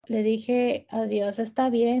le dije a Dios, está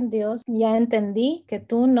bien, Dios, ya entendí que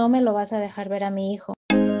tú no me lo vas a dejar ver a mi hijo.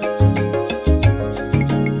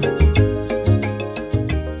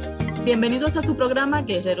 Bienvenidos a su programa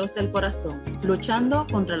Guerreros del Corazón, luchando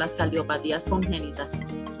contra las cardiopatías congénitas.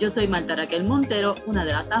 Yo soy Marta Raquel Montero, una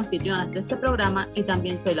de las anfitrionas de este programa y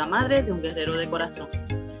también soy la madre de un guerrero de corazón.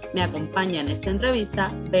 Me acompaña en esta entrevista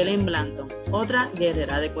Belén Blanton, otra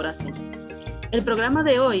guerrera de corazón. El programa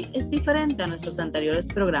de hoy es diferente a nuestros anteriores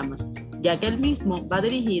programas, ya que el mismo va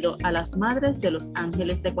dirigido a las madres de los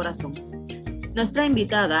ángeles de corazón. Nuestra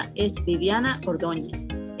invitada es Viviana Ordóñez.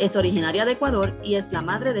 Es originaria de Ecuador y es la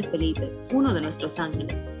madre de Felipe, uno de nuestros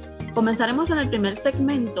ángeles. Comenzaremos en el primer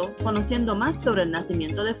segmento conociendo más sobre el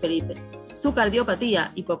nacimiento de Felipe, su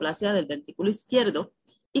cardiopatía, hipoplasia del ventrículo izquierdo,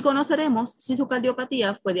 y conoceremos si su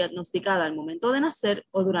cardiopatía fue diagnosticada al momento de nacer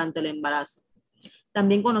o durante el embarazo.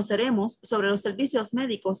 También conoceremos sobre los servicios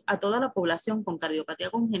médicos a toda la población con cardiopatía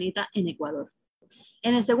congénita en Ecuador.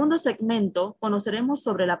 En el segundo segmento conoceremos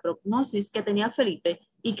sobre la prognosis que tenía Felipe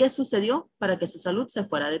y qué sucedió para que su salud se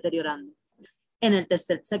fuera deteriorando. En el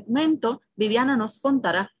tercer segmento, Viviana nos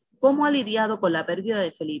contará cómo ha lidiado con la pérdida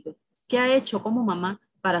de Felipe, qué ha hecho como mamá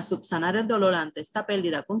para subsanar el dolor ante esta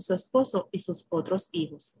pérdida con su esposo y sus otros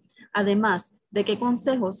hijos, además de qué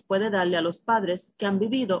consejos puede darle a los padres que han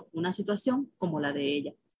vivido una situación como la de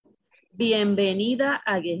ella. Bienvenida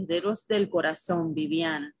a Guerreros del Corazón,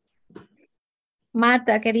 Viviana.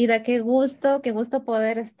 Marta, querida, qué gusto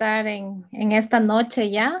poder estar en esta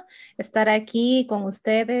noche ya, estar aquí con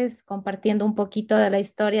ustedes compartiendo un poquito de la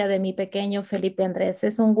historia de mi pequeño Felipe Andrés.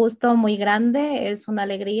 Es un gusto muy grande, es una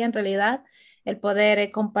alegría en realidad el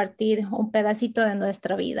poder compartir un pedacito de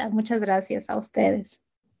nuestra vida. Muchas gracias a ustedes.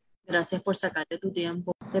 Gracias por sacarte tu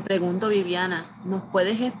tiempo. Te pregunto, Viviana, ¿nos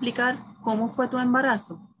puedes explicar cómo fue tu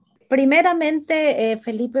embarazo? Primeramente,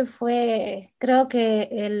 Felipe fue, creo que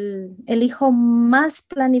el hijo más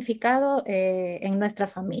planificado en nuestra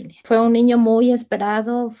familia. Fue un niño muy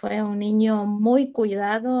esperado, fue un niño muy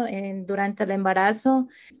cuidado durante el embarazo.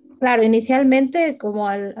 Claro, inicialmente, como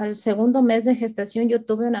al segundo mes de gestación, yo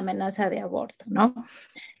tuve una amenaza de aborto, ¿no?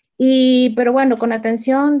 Pero bueno, con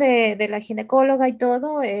atención de la ginecóloga y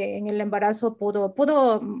todo, en el embarazo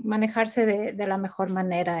pudo manejarse de la mejor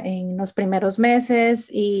manera en los primeros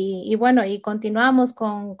meses y bueno, y continuamos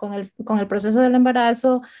con el proceso del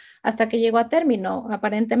embarazo hasta que llegó a término.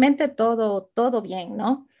 Aparentemente todo bien,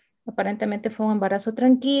 ¿no? Aparentemente fue un embarazo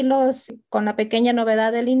tranquilo, sí, con la pequeña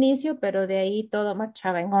novedad del inicio, pero de ahí todo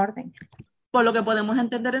marchaba en orden. Por lo que podemos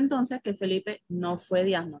entender entonces que Felipe no fue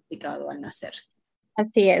diagnosticado al nacer.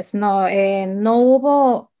 Así es, no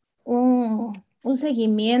hubo un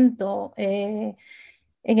seguimiento en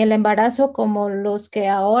el embarazo como los que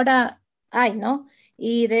ahora hay, ¿no?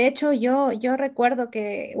 Y de hecho yo recuerdo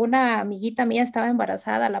que una amiguita mía estaba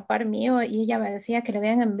embarazada a la par mío y ella me decía que le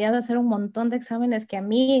habían enviado a hacer un montón de exámenes que a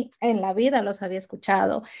mí en la vida los había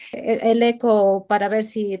escuchado. El eco para ver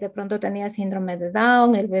si de pronto tenía síndrome de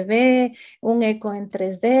Down, el bebé, un eco en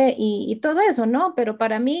 3D y todo eso, ¿no? Pero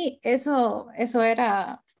para mí eso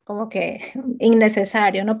era como que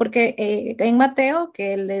innecesario, ¿no? Porque en Mateo,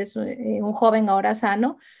 que él es un joven ahora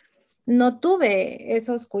sano, no tuve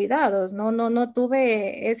esos cuidados, no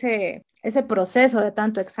tuve ese proceso de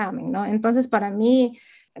tanto examen, ¿no? Entonces, para mí,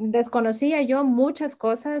 desconocía yo muchas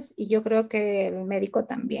cosas y yo creo que el médico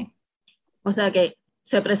también. O sea que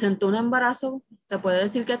se presentó un embarazo, se puede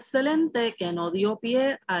decir que excelente, que no dio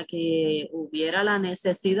pie a que hubiera la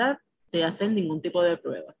necesidad de hacer ningún tipo de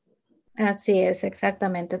prueba. Así es,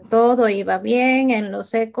 exactamente. Todo iba bien en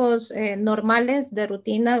los ecos normales de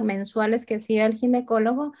rutina mensuales que hacía el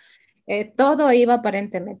ginecólogo. Todo iba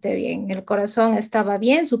aparentemente bien. El corazón estaba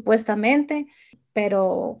bien, supuestamente,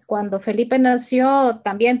 pero cuando Felipe nació,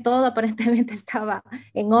 también todo aparentemente estaba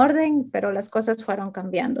en orden, pero las cosas fueron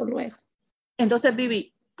cambiando luego. Entonces,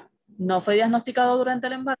 Vivi, no fue diagnosticado durante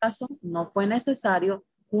el embarazo, no fue necesario.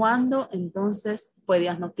 ¿Cuándo entonces fue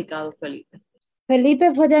diagnosticado Felipe?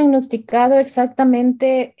 Felipe fue diagnosticado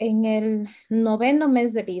exactamente en el noveno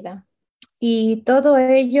mes de vida. Y todo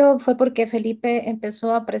ello fue porque Felipe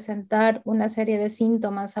empezó a presentar una serie de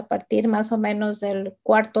síntomas a partir más o menos del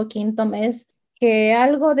cuarto o quinto mes, que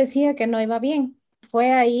algo decía que no iba bien.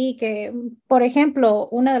 Fue ahí que, por ejemplo,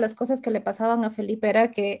 una de las cosas que le pasaban a Felipe era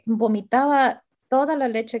que vomitaba toda la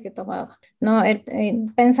leche que tomaba, ¿no?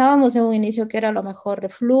 Pensábamos en un inicio que era a lo mejor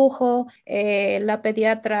reflujo, la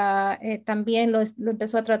pediatra también lo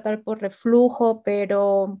empezó a tratar por reflujo,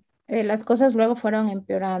 pero las cosas luego fueron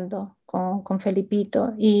empeorando con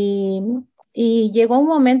Felipito y llegó un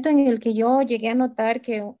momento en el que yo llegué a notar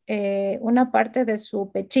que una parte de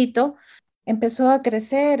su pechito empezó a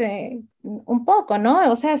crecer un poco,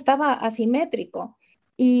 ¿no? O sea, estaba asimétrico.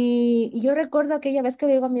 Y yo recuerdo aquella vez que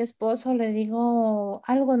le digo a mi esposo, le digo,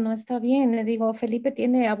 algo no está bien, le digo, Felipe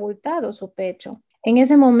tiene abultado su pecho. En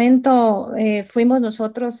ese momento fuimos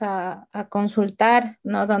nosotros a consultar,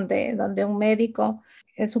 ¿no? Donde un médico,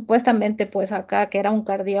 supuestamente pues acá, que era un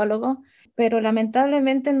cardiólogo, pero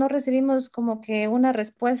lamentablemente no recibimos como que una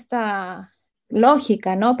respuesta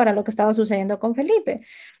lógica, ¿no? Para lo que estaba sucediendo con Felipe.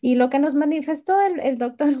 Y lo que nos manifestó el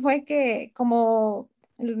doctor fue que como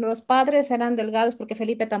los padres eran delgados porque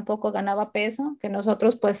Felipe tampoco ganaba peso, que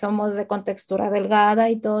nosotros pues somos de contextura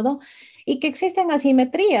delgada y todo, y que existen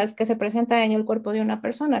asimetrías que se presentan en el cuerpo de una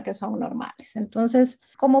persona que son normales. Entonces,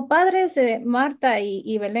 como padres, Marta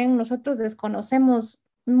y Belén, nosotros desconocemos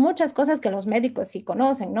muchas cosas que los médicos sí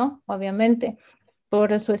conocen, ¿no? Obviamente,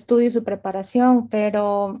 por su estudio y su preparación,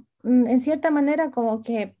 pero en cierta manera como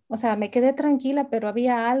que, o sea, me quedé tranquila, pero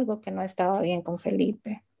había algo que no estaba bien con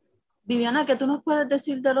Felipe. Viviana, ¿qué tú nos puedes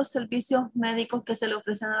decir de los servicios médicos que se le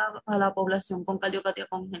ofrecen a la población con cardiopatía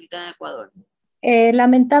congénita en Ecuador?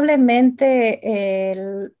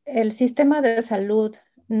 Lamentablemente, el sistema de salud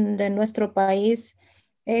de nuestro país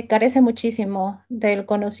carece muchísimo del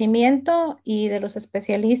conocimiento y de los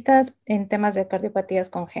especialistas en temas de cardiopatías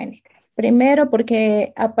congénitas. Primero,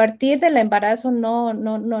 porque a partir del embarazo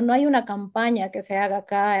no hay una campaña que se haga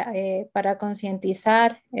acá para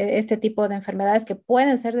concientizar este tipo de enfermedades que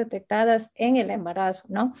pueden ser detectadas en el embarazo,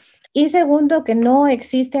 ¿no? Y segundo, que no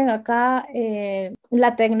existen acá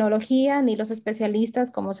la tecnología ni los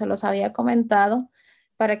especialistas, como se los había comentado,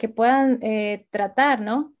 para que puedan tratar,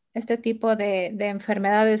 ¿no? Este tipo de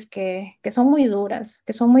enfermedades que son muy duras,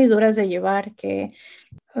 que son muy duras de llevar, que,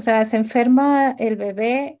 o sea, se enferma el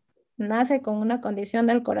bebé, nace con una condición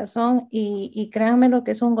del corazón y créanme lo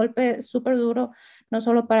que es un golpe súper duro, no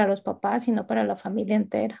solo para los papás, sino para la familia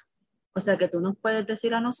entera. O sea que tú nos puedes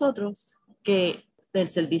decir a nosotros que el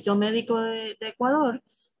servicio médico de Ecuador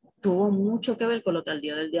tuvo mucho que ver con lo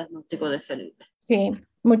tardío del diagnóstico de Felipe. Sí,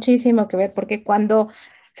 muchísimo que ver, porque cuando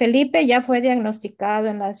Felipe ya fue diagnosticado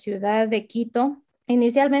en la ciudad de Quito,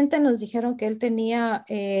 inicialmente nos dijeron que él tenía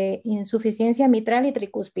insuficiencia mitral y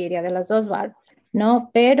tricuspidia de las dos válvulas,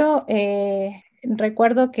 ¿no? Pero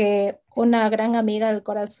recuerdo que una gran amiga del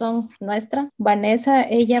corazón nuestra, Vanessa,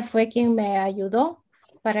 ella fue quien me ayudó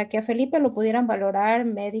para que a Felipe lo pudieran valorar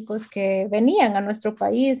médicos que venían a nuestro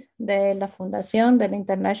país de la fundación de la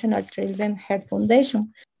International Children's Heart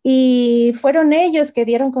Foundation. Y fueron ellos que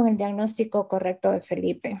dieron con el diagnóstico correcto de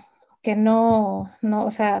Felipe, que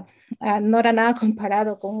o sea, no era nada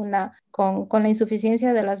comparado con la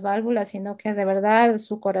insuficiencia de las válvulas, sino que de verdad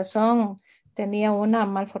su corazón tenía una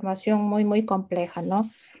malformación muy compleja, ¿no?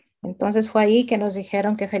 Entonces fue ahí que nos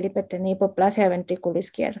dijeron que Felipe tenía hipoplasia de ventrículo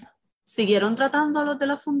izquierdo. ¿Siguieron tratando a los de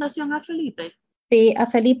la fundación a Felipe? Sí, a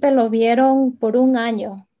Felipe lo vieron por un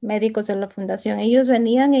año, médicos de la fundación. Ellos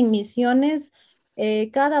venían en misiones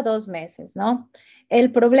cada 2 meses, ¿no?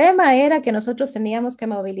 El problema era que nosotros teníamos que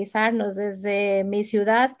movilizarnos desde mi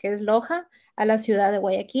ciudad, que es Loja, a la ciudad de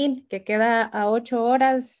Guayaquil, que queda a 8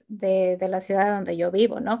 horas de la ciudad donde yo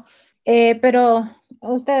vivo, ¿no? Pero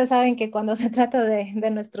ustedes saben que cuando se trata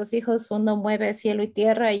de nuestros hijos, uno mueve cielo y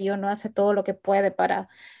tierra y uno hace todo lo que puede para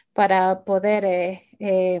poder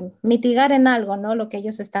mitigar en algo, ¿no? Lo que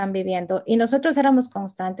ellos están viviendo. Y nosotros éramos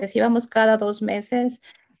constantes, íbamos cada 2 meses,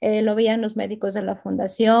 lo veían los médicos de la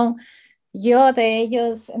fundación. Yo de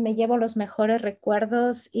ellos me llevo los mejores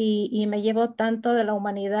recuerdos y me llevo tanto de la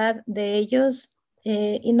humanidad de ellos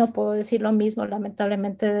y no puedo decir lo mismo,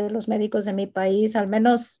 lamentablemente, de los médicos de mi país, al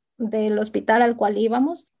menos del hospital al cual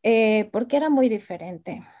íbamos, porque era muy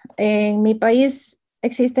diferente. En mi país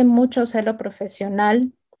existe mucho celo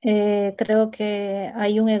profesional. Creo que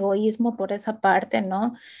hay un egoísmo por esa parte,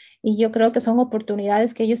 ¿no? Y yo creo que son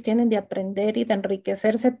oportunidades que ellos tienen de aprender y de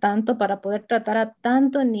enriquecerse tanto para poder tratar a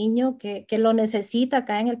tanto niño que lo necesita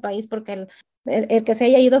acá en el país, porque el que se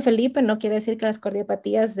haya ido Felipe no quiere decir que las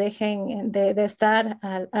cardiopatías dejen de estar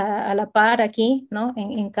a la par aquí, ¿no?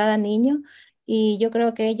 En cada niño. Y yo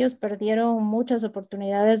creo que ellos perdieron muchas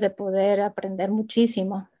oportunidades de poder aprender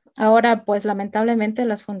muchísimo. Ahora, pues lamentablemente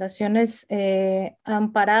las fundaciones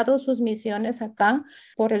han parado sus misiones acá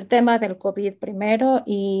por el tema del COVID primero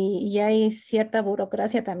y hay cierta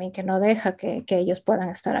burocracia también que no deja que ellos puedan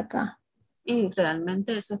estar acá. Y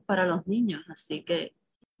realmente eso es para los niños, así que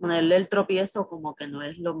ponerle el tropiezo como que no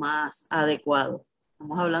es lo más adecuado.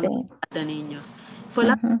 Estamos Sí. hablando de niños. ¿Fue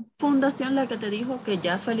la Ujú. fundación la que te dijo que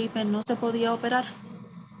ya Felipe no se podía operar?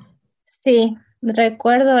 Sí,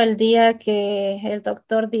 recuerdo el día que el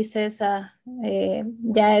doctor dice esa,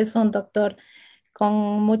 ya es un doctor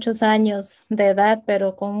con muchos años de edad,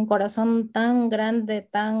 pero con un corazón tan grande,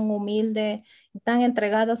 tan humilde, tan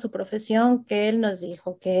entregado a su profesión, que él nos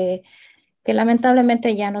dijo que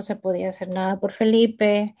lamentablemente ya no se podía hacer nada por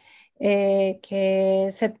Felipe,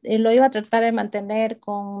 lo iba a tratar de mantener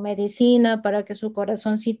con medicina para que su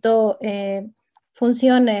corazoncito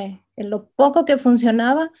funcione, en lo poco que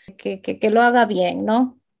funcionaba, que lo haga bien,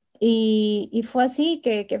 ¿no? Y fue así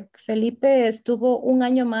que Felipe estuvo un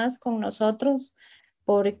año más con nosotros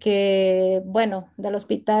porque, bueno, del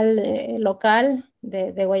hospital local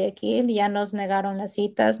de Guayaquil ya nos negaron las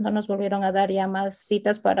citas, no nos volvieron a dar ya más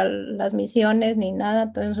citas para las misiones ni nada.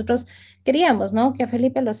 Entonces nosotros queríamos, ¿no? Que a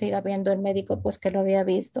Felipe lo siga viendo el médico, pues que lo había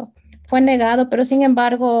visto. Fue negado, pero sin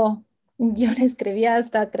embargo, yo le escribía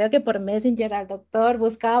hasta, creo que por Messenger al doctor,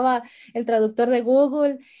 buscaba el traductor de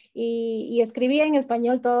Google y escribía en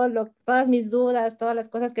español todas mis dudas, todas las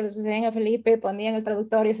cosas que le sucedían a Felipe, ponía en el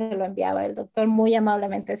traductor y se lo enviaba. El doctor muy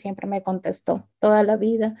amablemente siempre me contestó toda la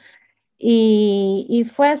vida. Y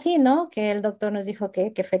fue así, ¿no? Que el doctor nos dijo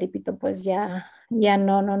que Felipito pues ya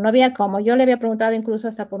no había cómo. Yo le había preguntado incluso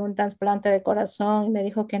hasta por un trasplante de corazón y me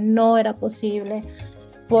dijo que no era posible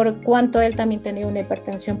por cuanto él también tenía una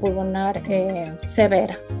hipertensión pulmonar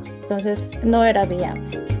severa. Entonces no era viable.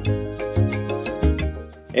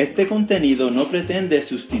 Este contenido no pretende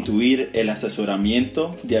sustituir el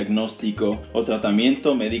asesoramiento, diagnóstico o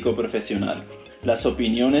tratamiento médico profesional. Las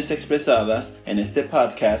opiniones expresadas en este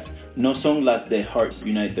podcast no son las de Hearts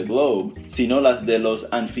Unite the Globe, sino las de los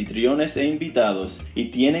anfitriones e invitados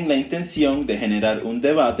y tienen la intención de generar un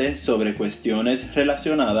debate sobre cuestiones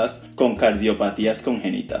relacionadas con cardiopatías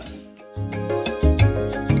congénitas.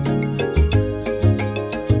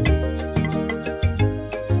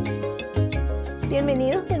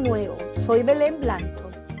 Bienvenidos de nuevo, soy Belén Blanco.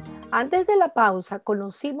 Antes de la pausa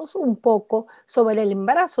conocimos un poco sobre el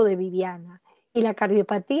embarazo de Viviana y la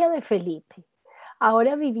cardiopatía de Felipe.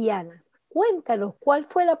 Ahora Viviana, cuéntanos cuál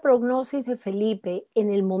fue la prognosis de Felipe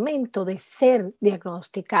en el momento de ser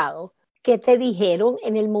diagnosticado. ¿Qué te dijeron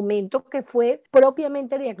en el momento que fue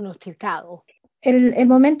propiamente diagnosticado? El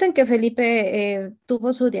momento en que Felipe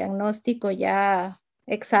tuvo su diagnóstico ya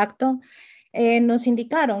exacto, nos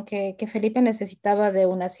indicaron que Felipe necesitaba de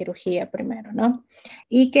una cirugía primero, ¿no?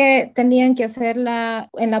 Y que tenían que hacerla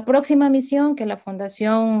en la próxima misión que la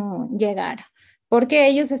fundación llegara. Porque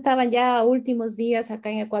ellos estaban ya a últimos días acá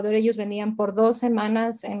en Ecuador, ellos venían por 2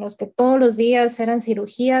 semanas en los que todos los días eran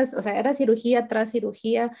cirugías, o sea, era cirugía tras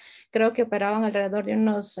cirugía, creo que operaban alrededor de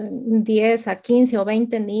unos 10 a 15 o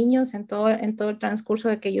 20 niños en todo el transcurso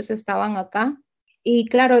de que ellos estaban acá. Y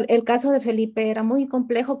claro, el caso de Felipe era muy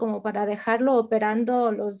complejo como para dejarlo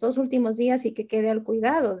operando los 2 últimos días y que quede al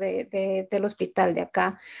cuidado del hospital de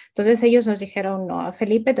acá. Entonces ellos nos dijeron, no, a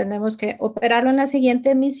Felipe tenemos que operarlo en la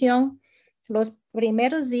siguiente misión. Los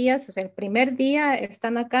primeros días, o sea, el primer día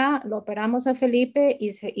están acá, lo operamos a Felipe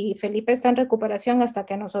y Felipe está en recuperación hasta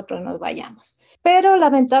que nosotros nos vayamos. Pero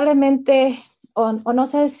lamentablemente o no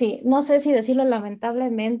sé si decirlo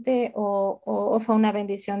lamentablemente o fue una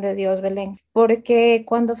bendición de Dios, Belén, porque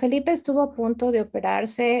cuando Felipe estuvo a punto de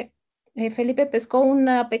operarse, Felipe pescó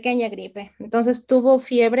una pequeña gripe, entonces tuvo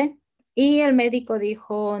fiebre y el médico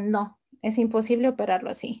dijo, no, es imposible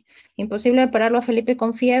operarlo así, imposible operarlo a Felipe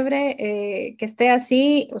con fiebre, que esté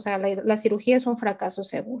así, o sea, la cirugía es un fracaso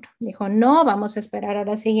seguro. Dijo, no, vamos a esperar a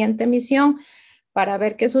la siguiente misión para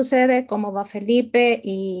ver qué sucede, cómo va Felipe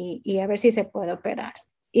y a ver si se puede operar.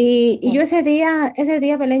 Y yo ese día,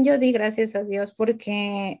 Belén, yo di gracias a Dios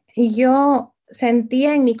porque yo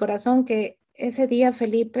sentía en mi corazón que ese día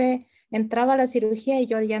Felipe entraba a la cirugía y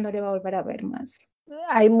yo ya no le iba a volver a ver más.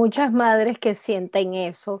 Hay muchas madres que sienten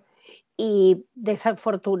eso y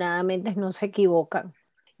desafortunadamente no se equivocan.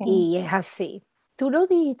 Y es así. Tú lo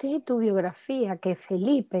dijiste en tu biografía que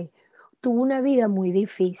Felipe tuvo una vida muy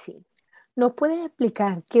difícil. ¿Nos puedes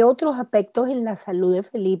explicar qué otros aspectos en la salud de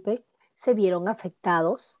Felipe se vieron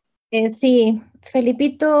afectados? Sí,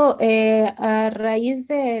 Felipito, a raíz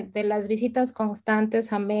de las visitas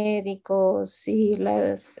constantes a médicos y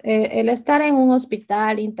el estar en un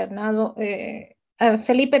hospital internado,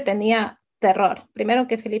 Felipe tenía terror. Primero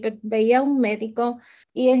que Felipe veía a un médico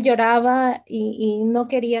y él lloraba y no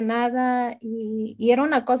quería nada y era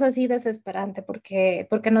una cosa así desesperante porque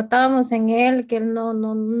notábamos en él que él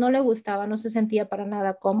no le gustaba, no se sentía para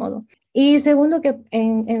nada cómodo. Y segundo que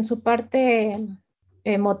en su parte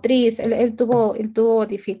motriz, él tuvo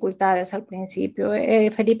dificultades al principio.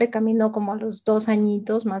 Felipe caminó como a los 2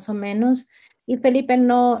 añitos más o menos y Felipe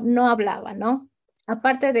no hablaba, ¿no?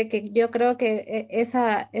 Aparte de que yo creo que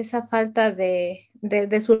esa falta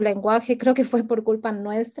de su lenguaje creo que fue por culpa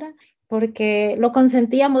nuestra, porque lo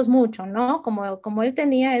consentíamos mucho, ¿no? Como él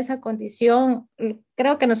tenía esa condición,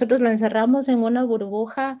 creo que nosotros lo encerramos en una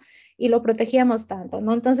burbuja y lo protegíamos tanto,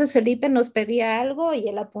 ¿no? Entonces Felipe nos pedía algo y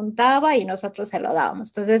él apuntaba y nosotros se lo dábamos.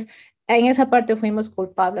 Entonces, en esa parte fuimos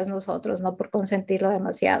culpables nosotros, ¿no? Por consentirlo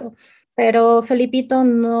demasiado. Pero Felipito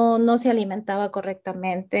no se alimentaba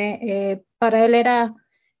correctamente. Para él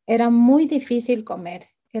era muy difícil comer,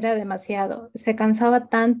 era demasiado. Se cansaba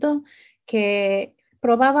tanto que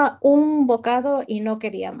probaba un bocado y no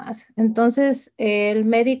quería más. Entonces, el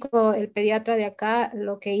médico, el pediatra de acá,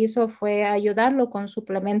 lo que hizo fue ayudarlo con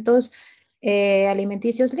suplementos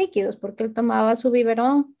alimenticios líquidos, porque él tomaba su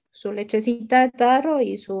biberón, su lechecita de tarro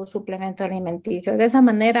y su suplemento alimenticio. De esa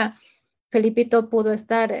manera, Felipito pudo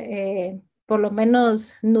estar por lo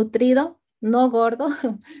menos nutrido, no gordo,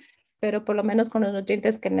 pero por lo menos con los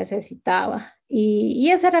nutrientes que necesitaba. Y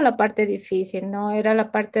esa era la parte difícil, ¿no? Era la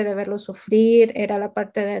parte de verlo sufrir, era la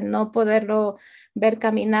parte de no poderlo ver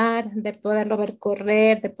caminar, de poderlo ver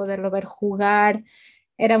correr, de poderlo ver jugar.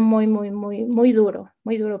 Era muy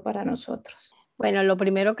duro para nosotros. Bueno, lo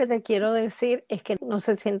primero que te quiero decir es que no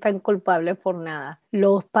se sientan culpables por nada.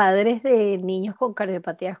 Los padres de niños con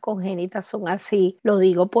cardiopatías congénitas son así. Lo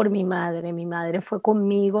digo por mi madre. Mi madre fue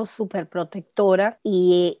conmigo súper protectora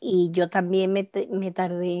y yo también me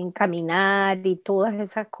tardé en caminar y todas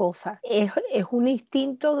esas cosas. Es un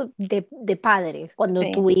instinto de padres cuando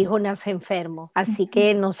Sí. tu hijo nace enfermo. Así Ujú.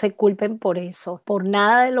 que no se culpen por eso. Por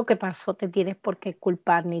nada de lo que pasó te tienes por qué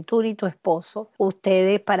culpar, ni tú ni tu esposo.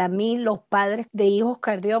 Ustedes, para mí, los padres de hijos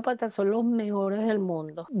cardiópatas son los mejores del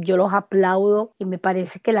mundo. Yo los aplaudo y me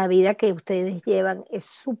parece que la vida que ustedes llevan es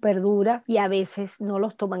súper dura y a veces no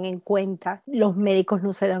los toman en cuenta. Los médicos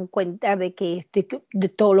no se dan cuenta de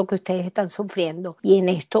todo lo que ustedes están sufriendo y en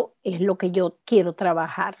esto es lo que yo quiero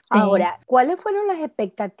trabajar. Sí. Ahora, ¿cuáles fueron las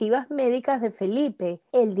expectativas médicas de Felipe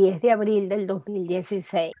el 10 de abril del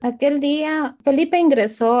 2016? Aquel día Felipe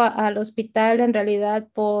ingresó al hospital en realidad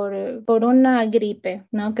por una gripe,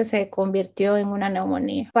 ¿no? Que se convirtió en una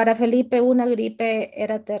neumonía. Para Felipe una gripe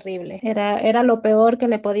era terrible, era lo peor que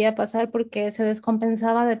le podía pasar porque se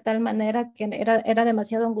descompensaba de tal manera que era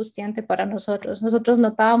demasiado angustiante para nosotros. Nosotros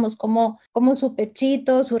notábamos cómo su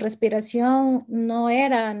pechito, su respiración no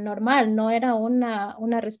era normal, no era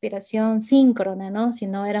una respiración síncrona, ¿no?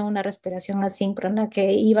 Sino era una respiración asíncrona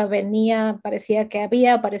que iba, venía, parecía que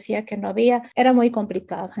había, parecía que no había, era muy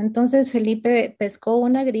complicado. Entonces Felipe pescó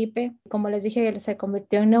una gripe, como les dije, él se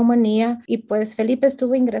convirtió en neumonía y pues Felipe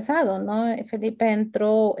estuvo ingresado, ¿no? Felipe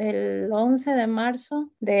entró el 11 de marzo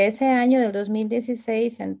de ese año, del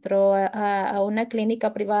 2016, entró a una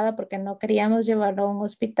clínica privada porque no queríamos llevarlo a un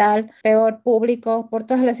hospital, peor público, por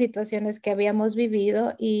todas las situaciones que habíamos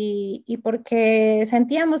vivido y porque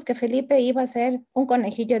sentíamos que Felipe iba a ser un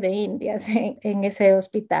conejillo de indias en ese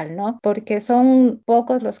hospital, ¿no? Porque son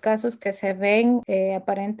pocos los casos que se ven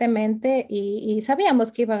aparentemente y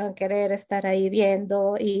sabíamos que iban a querer estar ahí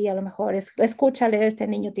viendo y a lo mejor escúchale, este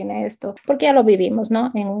niño tiene esto, porque ya lo vivimos,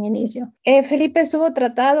 ¿no? En un inicio. Felipe estuvo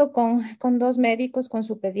tratado con dos médicos, con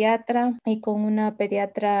su pediatra y con una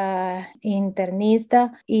pediatra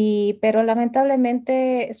internista, pero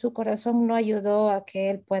lamentablemente su corazón no ayudó a que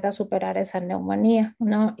él pueda superar esa neumonía,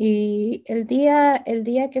 ¿no? Y el día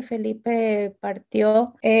que Felipe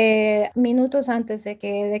partió, minutos antes de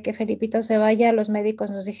que Felipito se vaya, los médicos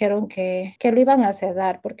nos dijeron que lo iban a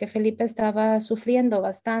sedar porque Felipe estaba sufriendo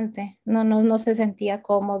bastante, no se sentía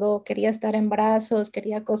cómodo, quería estar en brazos,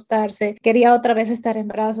 quería acostarse, quería otra vez estar en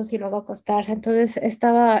brazos y luego acostarse, entonces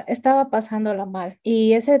estaba pasándola mal.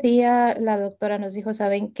 Y ese día la doctora nos dijo,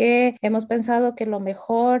 ¿saben qué? Hemos pensado que lo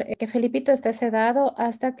mejor es que Felipito esté sedado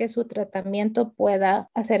hasta que su tratamiento pueda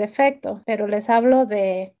hacer efecto, pero les hablo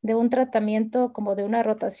de un tratamiento como de una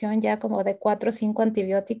rotación ya como de 4 o 5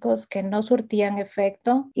 antibióticos que no surtían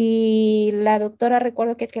efecto y la doctora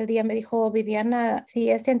recuerdo que aquel día me dijo, Viviana, si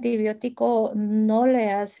este antibiótico no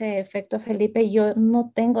le hace efecto a Felipe, yo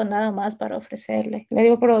no tengo nada más para ofrecerle. Le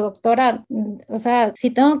digo, pero doctora, o sea,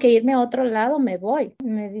 si tengo que irme a otro lado, me voy.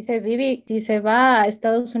 Me dice, Vivi, si se va a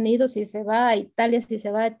Estados Unidos, si se va a Italia, si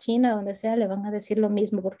se va a China, donde sea, le van a decir lo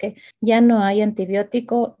mismo porque ya no hay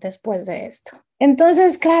antibiótico después de esto.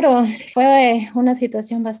 Entonces, claro, fue una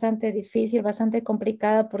situación bastante difícil, bastante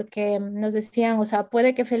complicada porque nos decían, o sea,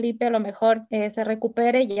 puede que Felipe a lo mejor se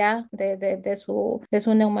recupere ya de su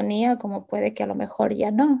neumonía, como puede que a lo mejor ya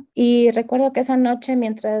no. Y recuerdo que esa noche,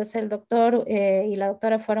 mientras el doctor y la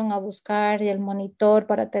doctora fueron a buscar el monitor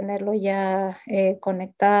para tenerlo ya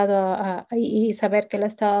conectado y saber que él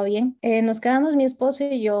estaba bien, nos quedamos mi esposo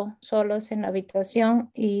y yo solos en la habitación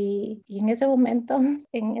y en ese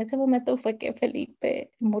momento fue que Felipe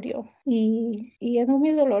murió y es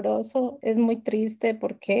muy doloroso, es muy triste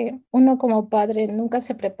porque uno como padre nunca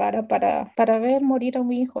se prepara para ver morir a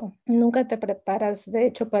un hijo. Nunca te preparas, de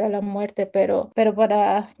hecho, para la muerte, pero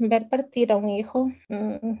para ver partir a un hijo,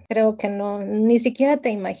 creo que no, ni siquiera te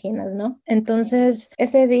imaginas, ¿no? Entonces,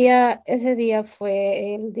 ese día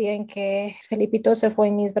fue el día en que Felipito se fue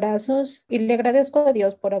en mis brazos y le agradezco a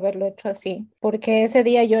Dios por haberlo hecho así, porque ese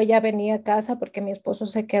día yo ya venía a casa porque mi esposo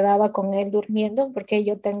se quedaba con él durmiendo, porque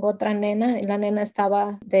yo tengo otra nena y la nena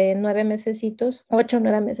estaba de 9 mesecitos, 8 o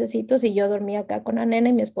 9 mesecitos, y yo dormía acá con la nena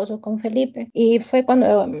y mi esposo con Felipe. Y fue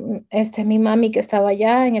cuando mi mami que estaba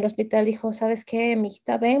allá en el hospital dijo, ¿sabes qué,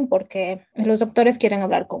 mijita? Ven porque los doctores quieren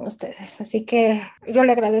hablar con ustedes. Así que yo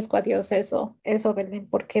le agradezco a Dios eso, Belén,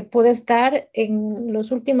 porque pude estar en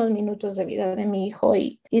los últimos minutos de vida de mi hijo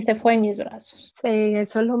y se fue en mis brazos. Sí,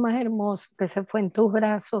 eso es lo más hermoso, que se fue en tus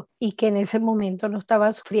brazos y que en ese momento no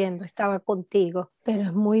estaba sufriendo, estaba contigo. Pero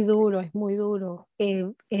es muy duro, es muy duro.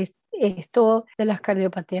 Esto de las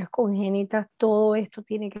cardiopatías congénitas, todo esto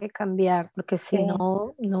tiene que cambiar, porque si Sí,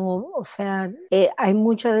 no, o sea, hay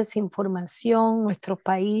mucha desinformación. Nuestros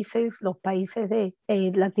países, los países de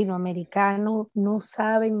latinoamericanos, no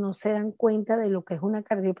saben, no se dan cuenta de lo que es una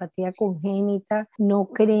cardiopatía congénita, no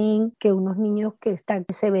creen que unos niños que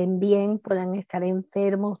se ven bien puedan estar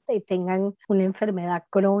enfermos y tengan una enfermedad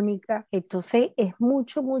crónica. Entonces, es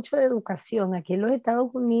mucho, mucho de educación. Aquí en los Estados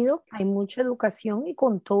Unidos hay mucha educación y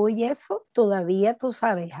con todo y eso todavía, tú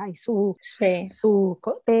sabes, hay sí,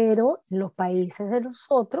 pero en los países de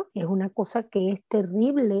nosotros es una cosa que es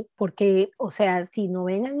terrible porque, o sea, si no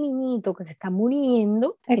ven al niñito que se está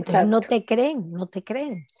muriendo, entonces no exacto. te creen, no te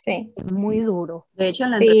creen. Sí, Es muy duro. De hecho,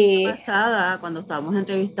 en la entrevista sí, pasada, cuando estábamos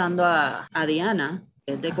entrevistando a Diana,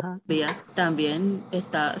 que es de Ajá. Colombia, también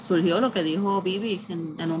surgió lo que dijo Vivi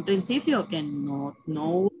en un principio, que no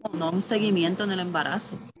hubo un seguimiento en el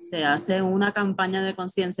embarazo. Se hace una campaña de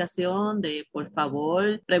concienciación de, por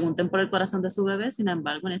favor, pregunten por el corazón de su bebé. Sin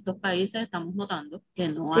embargo, en estos países estamos notando que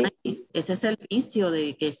no Sí, hay ese servicio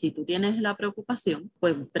de que si tú tienes la preocupación,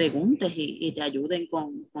 pues preguntes y te ayuden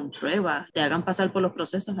con pruebas, te hagan pasar por los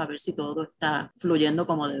procesos a ver si todo está fluyendo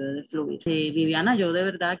como debe de fluir. Viviana, yo de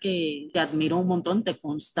verdad que te admiro un montón, te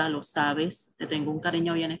consta, lo sabes, te tengo un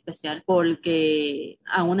cariño bien especial porque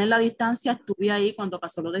aún en la distancia estuve ahí cuando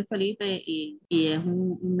pasó lo de Felipe y es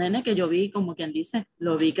un nene que yo vi, como quien dice,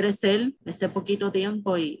 lo vi crecer ese poquito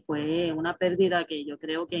tiempo y fue una pérdida que yo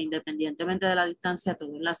creo que independientemente de la distancia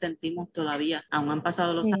todos la sentimos todavía, aún han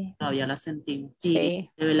pasado los años, sí, todavía la sentimos. Y sí,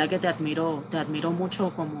 de verdad que te admiro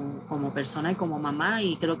mucho como persona y como mamá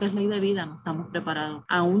y creo que es ley de vida, no estamos preparados,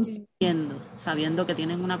 aún sabiendo que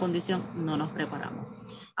tienen una condición, no nos preparamos.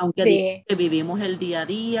 Aunque digamos sí. que vivimos el día a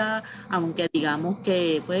día, aunque digamos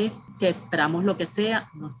que pues que esperamos lo que sea,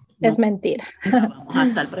 Es mentira. nunca vamos a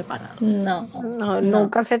estar preparados. No, no, no,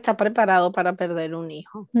 nunca se está preparado para perder un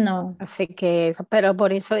hijo. no. Así que eso, pero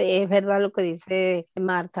por eso es verdad lo que dice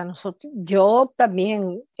Marta. Yo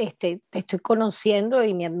también te estoy conociendo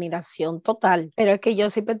y mi admiración total, pero es que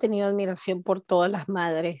yo siempre he tenido admiración por todas las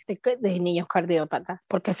madres de niños cardiópatas,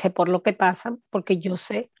 porque sé por lo que pasan, porque yo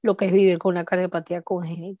sé lo que es vivir con una cardiopatía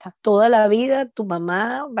congénita. Toda la vida tu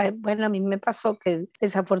mamá, bueno, a mí me pasó que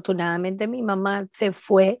desafortunadamente mi mamá se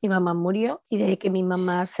fue, mi mamá murió y desde que mi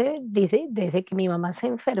mamá desde que mi mamá se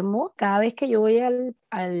enfermó, cada vez que yo voy al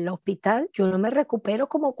hospital, yo no me recupero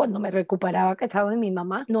como cuando me recuperaba que estaba en mi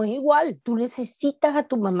mamá. No es igual, tú necesitas a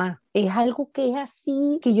tu mamá. Es algo que es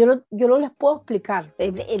así, que yo no les puedo explicar.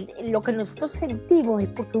 Lo que nosotros sentimos es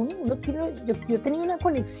porque uno tiene, yo tenía una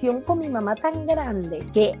conexión con mi mamá tan grande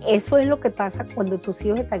que eso es lo que pasa cuando tus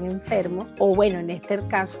hijos están enfermos, o bueno, en este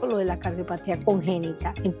caso, lo de la cardiopatía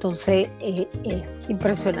congénita. Entonces, es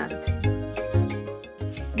impresionante.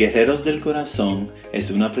 Guerreros del Corazón es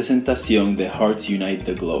una presentación de Hearts Unite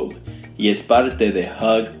the Globe y es parte de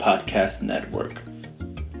Hug Podcast Network.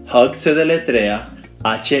 Hug se deletrea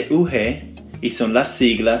H-U-G y son las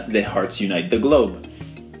siglas de Hearts Unite the Globe.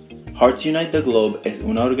 Hearts Unite the Globe es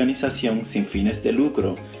una organización sin fines de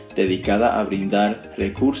lucro dedicada a brindar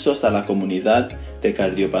recursos a la comunidad de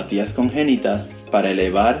cardiopatías congénitas para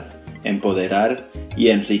elevar, empoderar y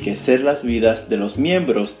enriquecer las vidas de los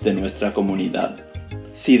miembros de nuestra comunidad.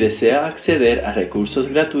 Si desea acceder a recursos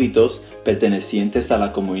gratuitos pertenecientes a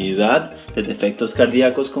la comunidad de defectos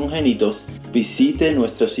cardíacos congénitos, visite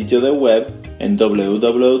nuestro sitio de web en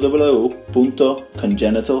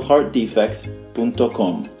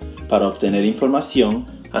www.congenitalheartdefects.com para obtener información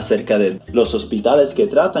acerca de los hospitales que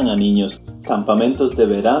tratan a niños, campamentos de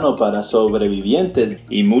verano para sobrevivientes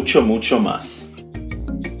y mucho, mucho más.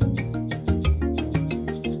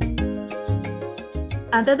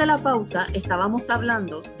 Antes de la pausa estábamos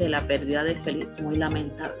hablando de la pérdida de Felipe, muy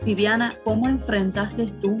lamentable. Viviana, ¿cómo enfrentaste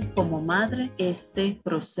tú como madre este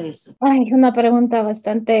proceso? Ay, una pregunta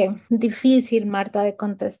bastante difícil, Marta, de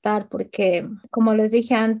contestar, porque como les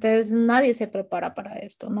dije antes, nadie se prepara para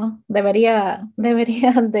esto, ¿no? Deberían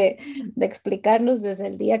de explicarnos desde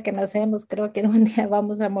el día que nacemos. Creo que un día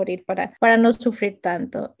vamos a morir para no sufrir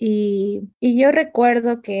tanto. Y yo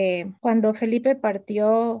recuerdo que cuando Felipe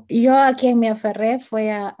partió, yo a quien me aferré fue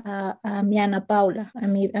a mi Ana Paula, a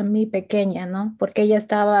mi pequeña, ¿no? Porque ella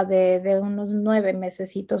estaba de unos 9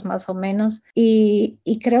 mesecitos más o menos,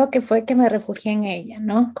 y creo que fue que me refugié en ella,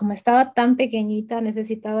 ¿no? Como estaba tan pequeñita,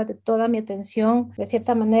 necesitaba de toda mi atención. De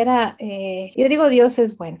cierta manera, yo digo, Dios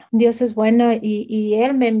es bueno, y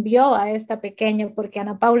Él me envió a esta pequeña porque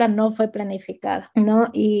Ana Paula no fue planificada, ¿no?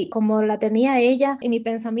 Y como la tenía ella, en mi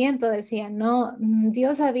pensamiento decía, no,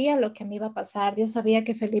 Dios sabía lo que me iba a pasar, Dios sabía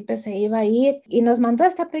que Felipe se iba a ir y nos mandó a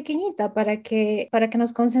esta pequeñita para que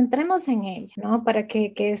nos concentremos en ella, ¿no? Para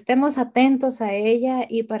que estemos atentos a ella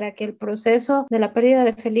y para que el proceso de la pérdida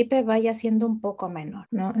de Felipe vaya siendo un poco menor,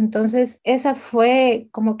 ¿no? Entonces, esa fue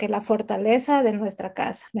como que la fortaleza de nuestra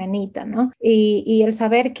casa, la Anita, ¿no? Y el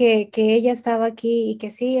saber que ella estaba aquí y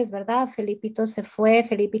que sí, es verdad, Felipito se fue,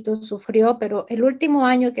 Felipito sufrió, pero el último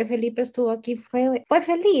año que Felipe estuvo aquí fue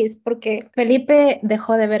feliz porque Felipe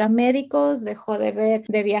dejó de ver a médicos, dejó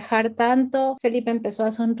de viajar tanto, Felipe empezó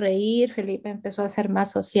a sonreír, Felipe empezó a ser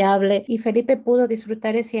más sociable y Felipe pudo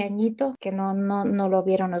disfrutar ese añito que no lo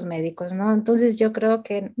vieron los médicos, ¿no? Entonces yo creo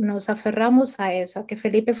que nos aferramos a eso, a que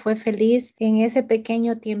Felipe fue feliz en ese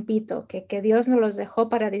pequeño tiempito, que Dios nos los dejó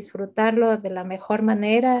para disfrutarlo de la mejor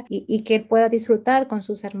manera y que él pueda disfrutar con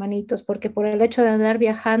sus hermanitos, porque por el hecho de andar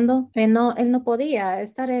viajando, él no podía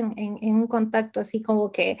estar en un contacto así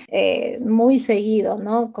como que muy seguido,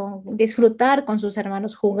 ¿no? Disfrutar con sus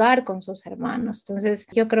hermanos, jugar con sus hermanos. Entonces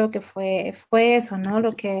yo creo que fue eso, ¿no?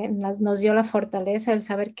 Lo que nos dio la fortaleza, el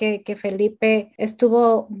saber que Felipe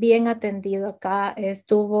estuvo bien atendido acá,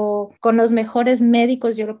 estuvo con los mejores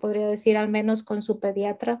médicos, yo lo podría decir, al menos con su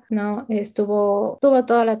pediatra, ¿no? Tuvo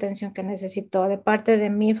toda la atención que necesitó de parte de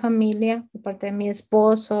mi familia, de parte de mi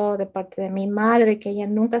esposo, de parte de mi madre, que ella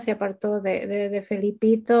nunca se apartó de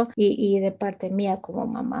Felipito, y de parte mía como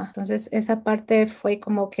mamá. Entonces, esa parte fue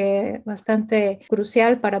como que bastante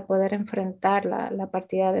crucial para poder enfrentar la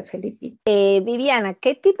partida de Felipito. Viviana,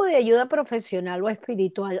 ¿qué tipo de ayuda profesional o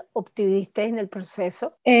espiritual obtuviste en el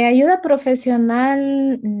proceso? Ayuda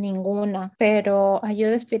profesional ninguna, pero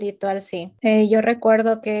ayuda espiritual sí. Yo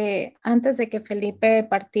recuerdo que antes de que Felipe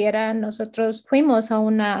partiera, nosotros fuimos a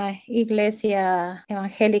una iglesia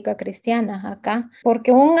evangélica cristiana acá,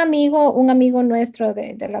 porque un amigo nuestro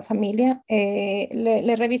de la familia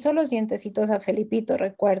le revisó los dientecitos a Felipito,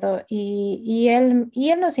 recuerdo, y él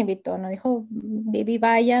nos invitó, nos dijo, Vivi,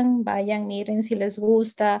 vayan, miren si les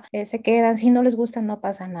gusta, se quedan, si no les gusta no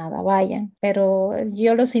pasa nada, vayan, pero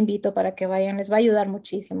yo los invito para que vayan, les va a ayudar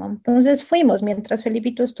muchísimo. Entonces fuimos mientras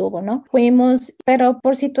Felipito estuvo, ¿no? Fuimos, pero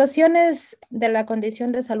por situaciones de la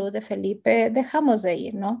condición de salud de Felipe dejamos de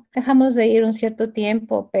ir, ¿no? Dejamos de ir un cierto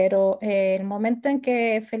tiempo, pero el momento en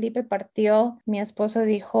que Felipe partió, mi esposo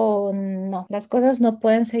dijo, no, las cosas no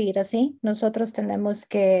pueden seguir así, nosotros tenemos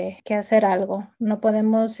que hacer algo, no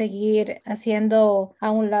podemos seguir haciendo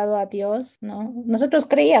a un lado a Dios, ¿no? Nosotros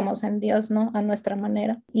creíamos en Dios, ¿no? A nuestra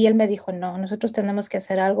manera. Y él me dijo, no, nosotros tenemos que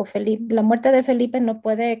hacer algo, Felipe. La muerte de Felipe no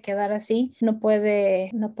puede quedar así, no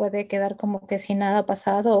puede quedar como que si nada ha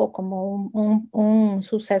pasado o como un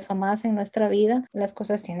suceso más en nuestra vida. Las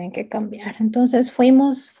cosas tienen que cambiar. Entonces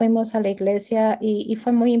fuimos a la iglesia y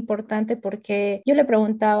fue muy importante porque yo le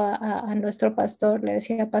preguntaba a nuestro pastor, le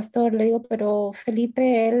decía, pastor, le digo, pero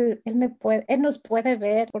Felipe, él nos puede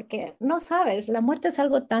ver porque no sabes, la muerte es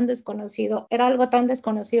algo tan desconocido, era algo tan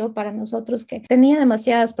desconocido para nosotros que tenía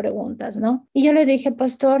demasiadas preguntas, ¿no? Y yo le dije,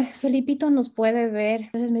 pastor, Felipito nos puede ver.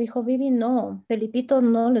 Entonces me dijo, Vivi, no, Felipito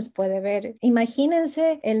no les puede ver.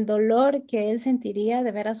 Imagínense el dolor que él sentiría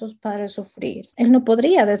de ver a sus padres sufrir. Él no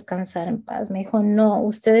podría descansar en paz. Me dijo, no,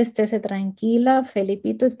 usted estése tranquila,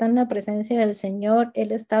 Felipito está en la presencia del Señor,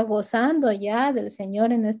 él está gozando ya del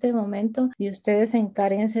Señor en este momento y ustedes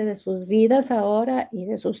encárguense de sus vidas ahora y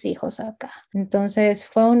de sus hijos acá. Entonces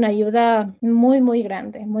fue una ayuda muy, muy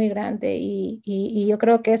grande y yo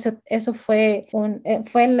creo que eso fue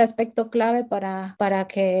el aspecto clave para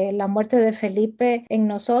que la muerte de Felipe en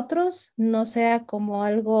nosotros no sea como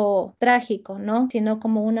algo trágico, ¿no? Sino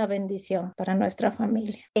como una bendición para nuestra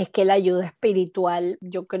familia. Es que la ayuda espiritual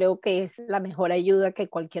yo creo que es la mejor ayuda que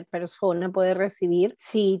cualquier persona puede recibir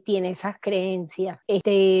si tiene esas creencias,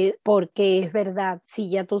 porque es verdad, si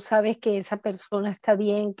ya tú sabes que esa persona está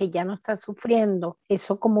bien, que ya no está sufriendo,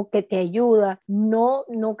 eso como que te ayuda, no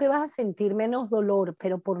que vas a sentir menos dolor,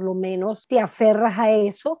 pero por lo menos te aferras a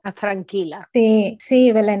eso, estás tranquila. Sí,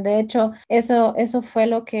 sí, Belén, de hecho, eso fue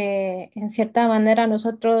lo que en cierta manera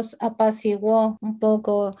nosotros apaciguó un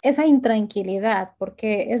poco esa intranquilidad,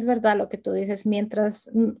 porque es verdad lo que tú dices, mientras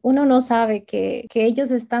uno no sabe que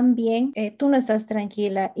ellos están bien, tú no estás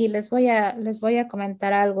tranquila. Y les voy a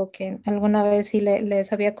comentar algo que alguna vez sí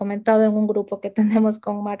les había comentado en un grupo que tenemos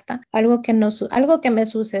con Marta, algo que me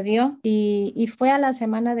sucedió y fue a la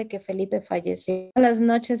semana de que Felipe falleció. Las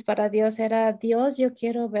noches para Dios era, Dios, yo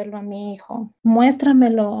quiero verlo a mi hijo,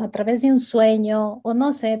 muéstramelo a través de un sueño o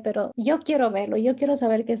no sé, pero yo quiero verlo, yo quiero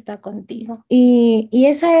saber que está contigo. Y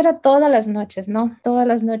esa era todas las noches, ¿no? Todas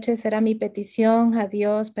las noches era mi petición a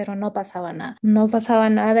Dios, pero no pasaba nada, no pasaba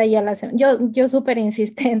nada y yo súper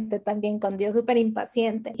insistente también con Dios, súper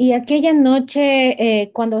impaciente. Y aquella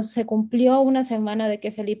noche, cuando se cumplió una semana de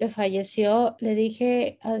que Felipe falleció, le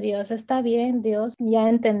dije a Dios, está bien, Dios, ya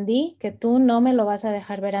entendí que tú no me lo vas a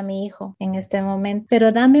dejar ver a mi hijo en este momento,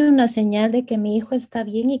 pero dame una señal de que mi hijo está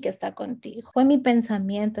bien y que está contigo. Fue mi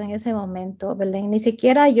pensamiento en ese momento, Belén, ni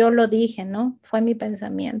siquiera yo lo dije, ¿no? Fue mi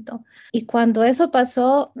pensamiento. Y cuando eso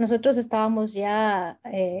pasó, nosotros estábamos ya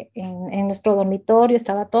en nuestro dormitorio,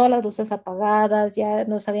 estaba todas las luces apagadas, ya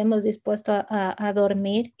nos habíamos dispuesto a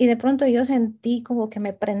dormir y de pronto yo sentí como que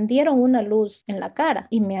me prendieron una luz en la cara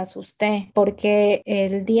y me asusté porque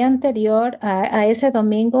el día anterior a ese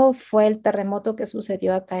domingo fue el terremoto que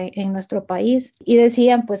sucedió acá en nuestro país y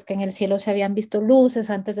decían pues que en el cielo se habían visto luces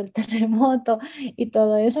antes del terremoto y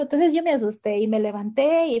todo eso. Entonces yo me asusté y me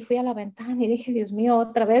levanté y fui a la ventana y dije, Dios mío,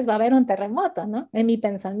 otra vez va a haber un terremoto, ¿no? En mi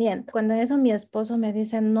pensamiento. Cuando eso mi esposo me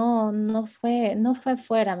dice, no fue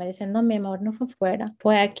fuera. Me dice, no, mi amor, no fue fuera,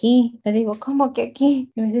 fue aquí. Le digo, ¿cómo que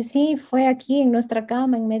aquí? Y me dice, sí, fue aquí en nuestra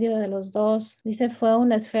cama, en medio de los dos. Dice, fue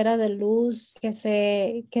una esfera de luz que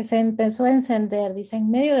se empezó a encender, dice, en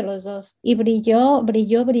medio de los dos. Y brilló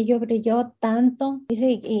tanto. Dice,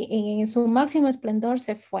 y en su máximo esplendor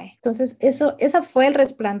se fue. Entonces, esa fue el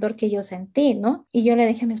resplandor que yo sentí, ¿no? Y yo le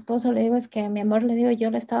dije a mi esposo, le digo, es que mi amor, le digo,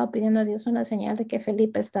 yo le estaba pidiendo a Dios una señal de que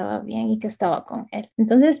Felipe estaba bien y que estaba con él.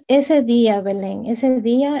 Entonces, ese día, Belén, ese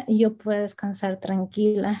día yo pude descansar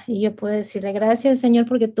tranquila y yo pude decirle gracias, Señor,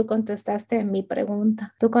 porque tú contestaste mi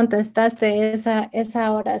pregunta. Tú contestaste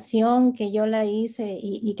esa oración que yo la hice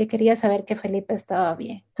y que quería saber que Felipe estaba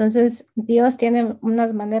bien. Entonces, Dios tiene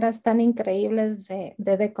unas maneras tan increíbles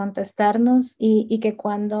de contestarnos y que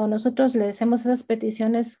cuando nosotros le hacemos esas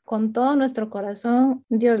peticiones con todo nuestro corazón,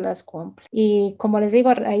 Dios las cumple. Y como les digo,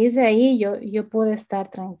 a raíz de ahí yo pude estar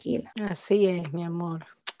tranquila. Así es, mi amor.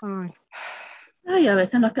 Ay. Ay, a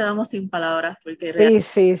veces nos quedamos sin palabras porque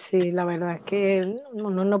Sí, la verdad es que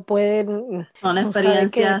uno no puede, son no sabe qué.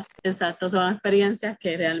 experiencias, exacto, son experiencias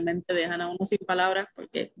que realmente dejan a uno sin palabras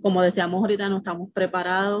porque, como decíamos ahorita, no estamos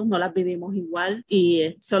preparados, no las vivimos igual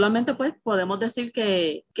y solamente pues podemos decir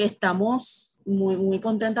que estamos muy, muy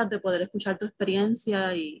contentas de poder escuchar tu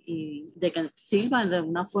experiencia y de que sirvan de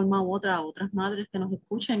una forma u otra a otras madres que nos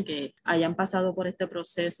escuchen, que hayan pasado por este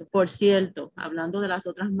proceso. Por cierto, hablando de las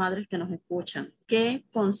otras madres que nos escuchan, ¿qué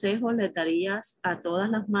consejos le darías a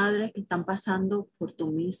todas las madres que están pasando por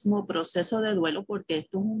tu mismo proceso de duelo? Porque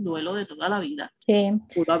esto es un duelo de toda la vida. Sí,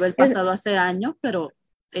 Pudo haber es, pasado hace años, pero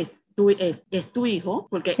es tu hijo,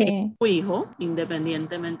 porque es sí, tu hijo,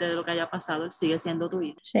 independientemente de lo que haya pasado, él sigue siendo tu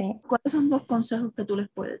hijo. sí. ¿Cuáles son los consejos que tú les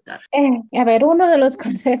puedes dar? A ver, uno de los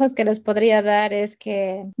consejos que les podría dar es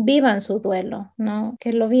que vivan su duelo, ¿no?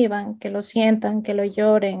 Que lo vivan, que lo sientan, que lo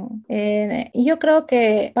lloren. Y yo creo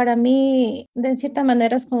que para mí, de cierta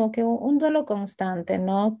manera, es como que un duelo constante,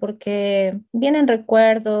 ¿no? Porque vienen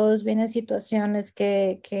recuerdos, vienen situaciones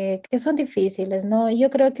que son difíciles, ¿no? Y yo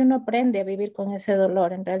creo que uno aprende a vivir con ese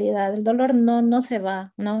dolor, en realidad. El dolor no se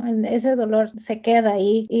va, ¿no? Ese dolor se queda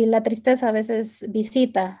ahí y la tristeza a veces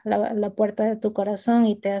visita la puerta de tu corazón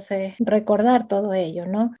y te hace recordar todo ello,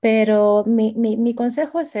 ¿no? Pero mi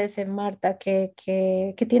consejo es ese, Marta, que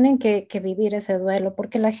tienen que vivir ese duelo,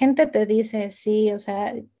 porque la gente te dice, sí, o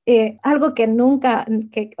sea, algo que nunca,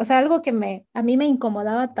 o sea, algo que a mí me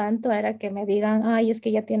incomodaba tanto era que me digan, ay, es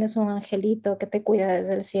que ya tienes un angelito que te cuida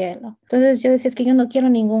desde el cielo. Entonces yo decía, es que yo no quiero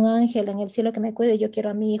ningún ángel en el cielo que me cuide, yo quiero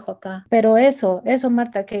a mi hijo acá. Pero eso,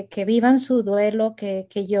 Marta, que vivan su duelo, que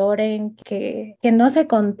lloren, que no se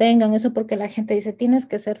contengan, eso porque la gente dice, tienes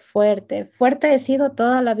que ser fuerte. Fuerte he sido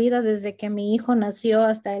toda la vida desde que mi hijo nació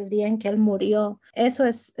hasta el día en que él murió. Eso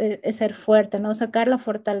es ser fuerte, ¿no? Sacar la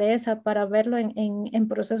fortaleza para verlo en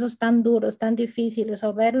procesos procesos tan duros, tan difíciles,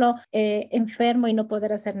 o verlo enfermo y no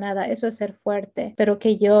poder hacer nada, eso es ser fuerte, pero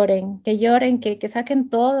que lloren, que saquen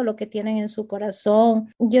todo lo que tienen en su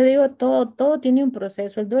corazón. Yo digo, todo tiene un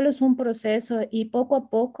proceso, el duelo es un proceso y poco a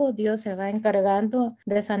poco Dios se va encargando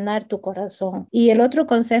de sanar tu corazón. Y el otro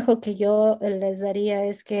consejo que yo les daría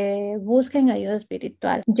es que busquen ayuda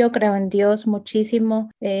espiritual. Yo creo en Dios muchísimo,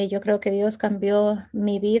 yo creo que Dios cambió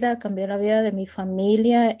mi vida, cambió la vida de mi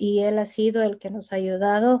familia y Él ha sido el que nos ha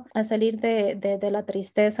ayudado a salir de la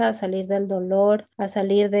tristeza, a salir del dolor, a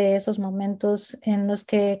salir de esos momentos en los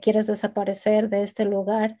que quieres desaparecer de este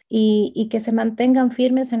lugar y que se mantengan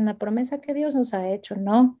firmes en la promesa que Dios nos ha hecho,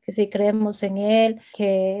 ¿no? Que si creemos en Él,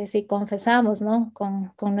 que si confesamos, ¿no?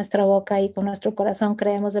 Con nuestra boca y con nuestro corazón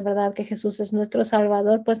creemos de verdad que Jesús es nuestro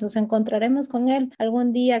Salvador, pues nos encontraremos con Él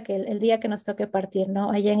algún día, que el día que nos toque partir,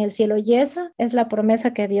 ¿no? Allá en el cielo. Y esa es la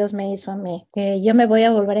promesa que Dios me hizo a mí, que yo me voy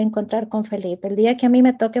a volver a encontrar con Felipe. El día que a mí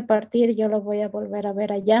me toque partir, yo lo voy a volver a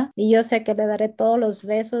ver allá y yo sé que le daré todos los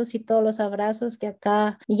besos y todos los abrazos que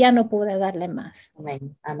acá ya no pude darle más.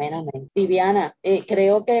 Amén, amén, amén. Viviana,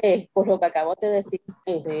 creo que por lo que acabo de decir,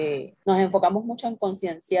 nos enfocamos mucho en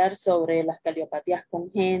concienciar sobre las cardiopatías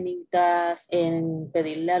congénitas, en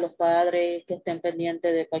pedirle a los padres que estén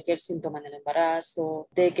pendientes de cualquier síntoma en el embarazo,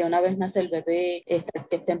 de que una vez nace el bebé,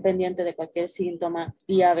 que estén pendientes de cualquier síntoma.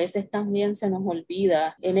 Y a veces también se nos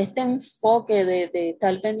olvida, en este enfoque de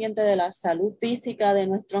estar pendiente de la salud física de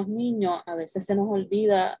nuestros niños, a veces se nos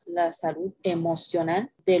olvida la salud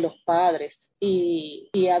emocional de los padres y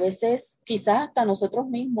a veces quizás hasta nosotros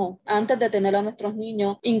mismos antes de tener a nuestros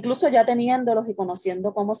niños, incluso ya teniéndolos y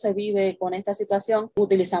conociendo cómo se vive con esta situación,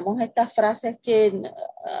 utilizamos estas frases que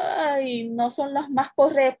no son las más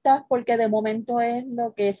correctas porque de momento es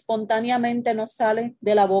lo que espontáneamente nos sale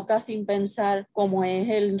de la boca sin pensar, como es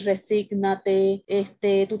el resígnate,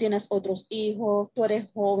 tú tienes otros hijos, tú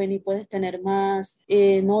eres joven y puedes tener más,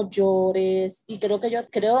 no llores. Y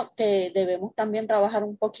creo que debemos también trabajar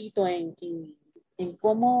un poquito en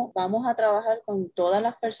cómo vamos a trabajar con todas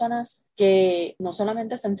las personas que no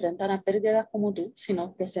solamente se enfrentan a pérdidas como tú,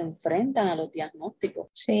 sino que se enfrentan a los diagnósticos.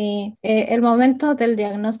 Sí, el momento del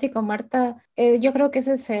diagnóstico, Marta, yo creo que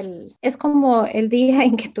es como el día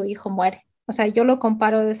en que tu hijo muere. O sea, yo lo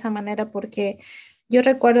comparo de esa manera porque yo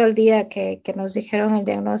recuerdo el día que nos dijeron el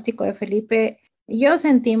diagnóstico de Felipe, yo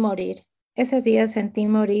sentí morir. Ese día sentí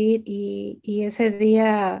morir y ese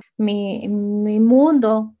día mi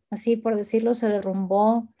mundo, así por decirlo, se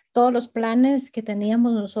derrumbó. Todos los planes que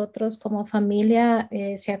teníamos nosotros como familia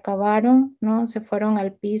se acabaron, ¿no? Se fueron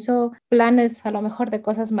al piso. Planes a lo mejor de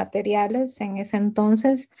cosas materiales en ese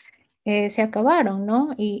entonces se acabaron, ¿no?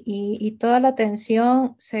 Y toda la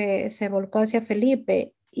atención se volcó hacia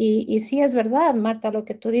Felipe. Y sí es verdad, Marta, lo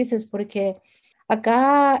que tú dices, porque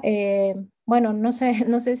acá, bueno, no sé,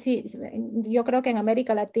 no sé si, yo creo que en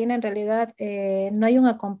América Latina en realidad no hay un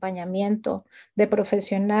acompañamiento de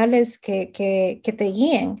profesionales que te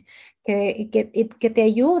guíen, que te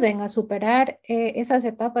ayuden a superar esas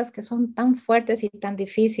etapas que son tan fuertes y tan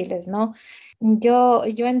difíciles, ¿no? Yo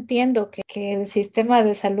entiendo que el sistema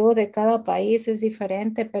de salud de cada país es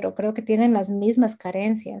diferente, pero creo que tienen las mismas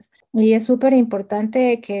carencias. Y es súper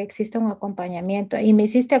importante que exista un acompañamiento. Y me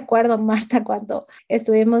hiciste acuerdo, Marta, cuando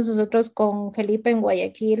estuvimos nosotros con Felipe en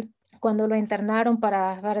Guayaquil, cuando lo internaron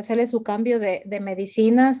para hacerle su cambio de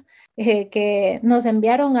medicinas, que nos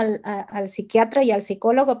enviaron al psiquiatra y al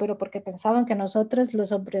psicólogo, pero porque pensaban que nosotros lo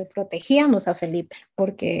sobreprotegíamos a Felipe.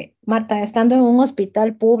 Porque, Marta, estando en un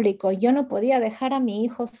hospital público, yo no podía dejar a mi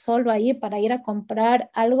hijo solo ahí para ir a comprar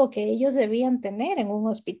algo que ellos debían tener en un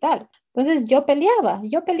hospital. Entonces yo peleaba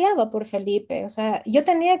por Felipe, o sea, yo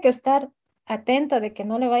tenía que estar atenta de que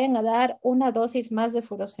no le vayan a dar una dosis más de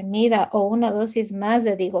furosemida o una dosis más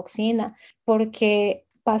de digoxina, porque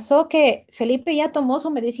pasó que Felipe ya tomó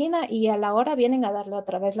su medicina y a la hora vienen a darle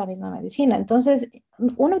otra vez la misma medicina. Entonces,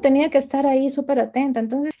 uno tenía que estar ahí súper atenta.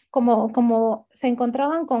 Entonces, como se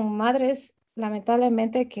encontraban con madres,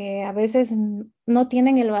 lamentablemente, que a veces no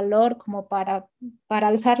tienen el valor como para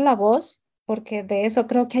alzar la voz, porque de eso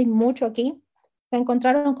creo que hay mucho aquí, se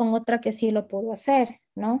encontraron con otra que sí lo pudo hacer,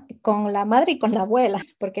 ¿no? Con la madre y con la abuela,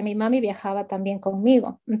 porque mi mami viajaba también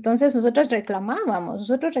conmigo. Entonces nosotros reclamábamos,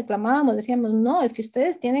 decíamos, no, es que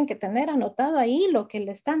ustedes tienen que tener anotado ahí lo que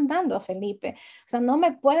le están dando a Felipe. O sea, no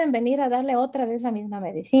me pueden venir a darle otra vez la misma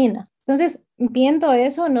medicina. Entonces, viendo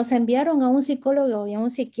eso, nos enviaron a un psicólogo y a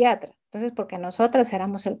un psiquiatra. Entonces, porque nosotras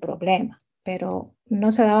éramos el problema, pero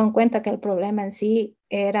no se daban cuenta que el problema en sí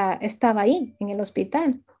estaba ahí, en el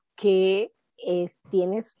hospital. Que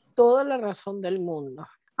tienes toda la razón del mundo.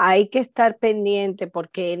 Hay que estar pendiente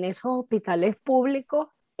porque en esos hospitales públicos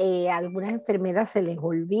algunas enfermeras se les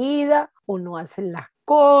olvida o no hacen las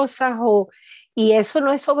cosas, y eso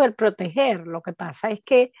no es sobreproteger. Lo que pasa es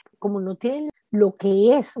que como no tienen lo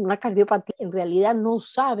que es una cardiopatía, en realidad no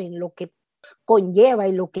saben lo que conlleva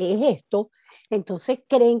y lo que es esto, entonces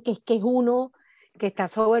creen que es uno que está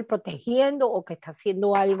sobreprotegiendo o que está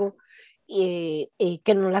haciendo algo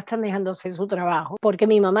que no la están dejando hacer su trabajo. Porque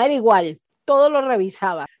mi mamá era igual, todo lo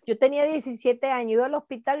revisaba. Yo tenía 17 años, iba al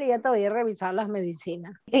hospital y ya todavía revisaba las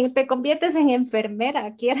medicinas. Te conviertes en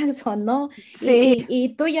enfermera, quieras o no, Sí,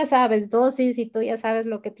 y tú ya sabes dosis y tú ya sabes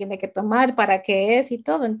lo que tiene que tomar, para qué es y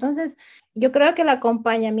todo. Entonces, yo creo que el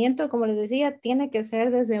acompañamiento, como les decía, tiene que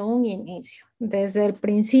ser desde un inicio, desde el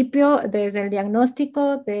principio, desde el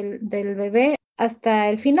diagnóstico del bebé hasta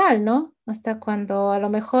el final, ¿no? Hasta cuando a lo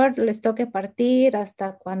mejor les toque partir,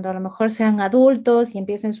 hasta cuando a lo mejor sean adultos y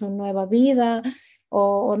empiecen su nueva vida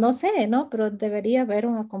o no sé, ¿no? Pero debería haber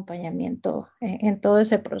un acompañamiento en todo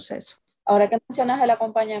ese proceso. Ahora que mencionas el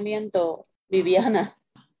acompañamiento, Viviana,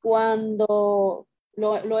 cuando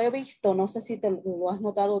lo he visto, no sé si lo has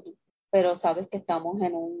notado tú, pero sabes que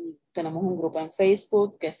tenemos un grupo en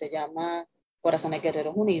Facebook que se llama Corazones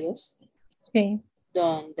Guerreros Unidos, Sí.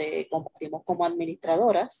 donde compartimos como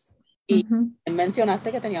administradoras. Y Ujú.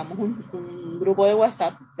 mencionaste que teníamos un grupo de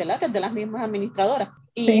WhatsApp, ¿verdad? Que es de las mismas administradoras.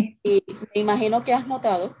 Sí. Y me imagino que has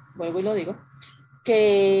notado, vuelvo y lo digo,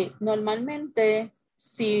 que normalmente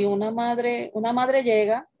si una madre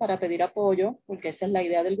llega para pedir apoyo, porque esa es la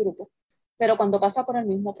idea del grupo, pero cuando pasa por el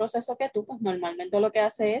mismo proceso que tú, pues normalmente lo que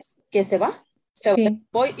hace es que se va del Sí.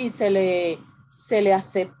 grupo y se le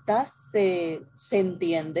acepta, se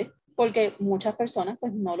entiende, porque muchas personas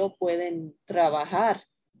pues no lo pueden trabajar,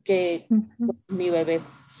 que Ujú. mi bebé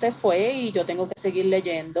se fue y yo tengo que seguir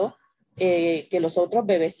leyendo, que los otros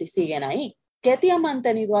bebés sí siguen ahí. ¿Qué te ha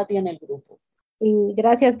mantenido a ti en el grupo? Y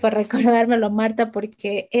gracias por recordármelo, Marta,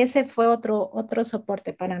 porque ese fue otro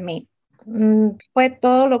soporte para mí. Fue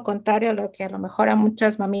todo lo contrario a lo que a lo mejor a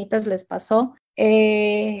muchas mamitas les pasó.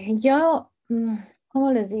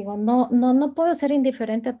 ¿Cómo les digo? No puedo ser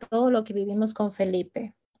indiferente a todo lo que vivimos con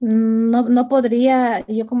Felipe. No podría,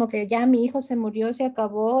 yo como que ya mi hijo se murió, se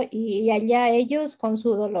acabó y allá ellos con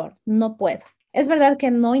su dolor. No puedo. Es verdad que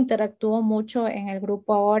no interactúo mucho en el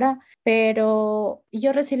grupo ahora, pero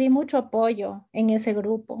yo recibí mucho apoyo en ese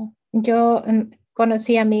grupo. Yo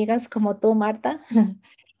conocí amigas como tú, Marta.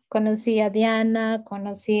 Conocí a Diana,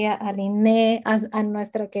 conocí a Liné, a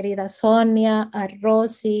nuestra querida Sonia, a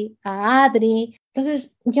Rosy, a Adri. Entonces,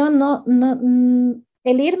 yo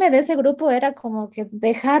el irme de ese grupo era como que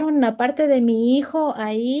dejar una parte de mi hijo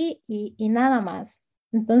ahí y nada más.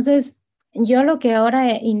 Entonces, yo lo que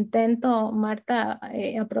ahora intento, Marta,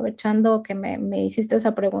 aprovechando que me hiciste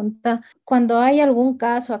esa pregunta, cuando hay algún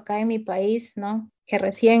caso acá en mi país, ¿no? Que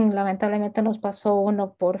recién lamentablemente nos pasó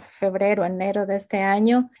uno por febrero, enero de este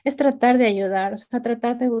año, es tratar de ayudar, o sea,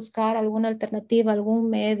 tratar de buscar alguna alternativa, algún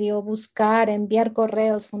medio, buscar, enviar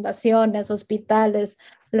correos, fundaciones, hospitales,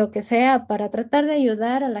 lo que sea, para tratar de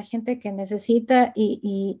ayudar a la gente que necesita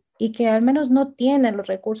y que al menos no tiene los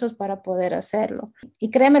recursos para poder hacerlo. Y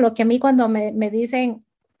créeme lo que a mí cuando me dicen,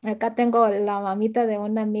 acá tengo la mamita de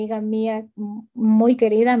una amiga mía muy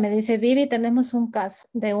querida, me dice, Vivi, tenemos un caso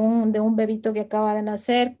de un bebito que acaba de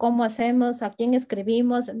nacer, ¿cómo hacemos? ¿A quién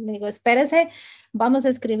escribimos? Le digo, espérese, vamos a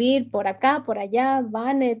escribir por acá, por allá,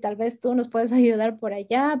 Vane, tal vez tú nos puedes ayudar por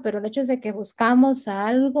allá, pero el hecho es de que buscamos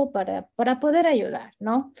algo para poder ayudar,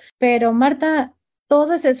 ¿no? Pero Marta,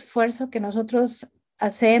 todo ese esfuerzo que nosotros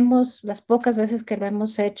hacemos, las pocas veces que lo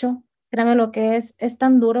hemos hecho, créeme lo que es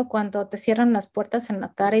tan duro cuando te cierran las puertas en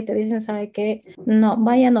la cara y te dicen, ¿sabe qué? No,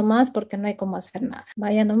 vaya nomás porque no hay cómo hacer nada.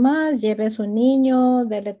 Vaya nomás, lleve a su niño,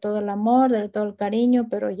 dele todo el amor, dele todo el cariño,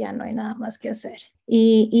 pero ya no hay nada más que hacer.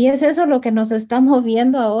 Y es eso lo que nos está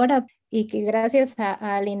moviendo ahora y que gracias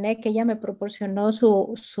a Liné, que ella me proporcionó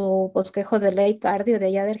su bosquejo de ley cardio de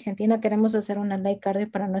allá de Argentina, queremos hacer una ley cardio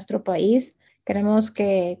para nuestro país. Queremos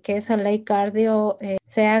que esa ley cardio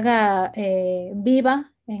se haga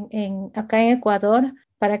viva acá en Ecuador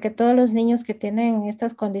para que todos los niños que tienen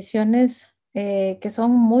estas condiciones que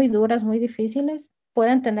son muy duras, muy difíciles,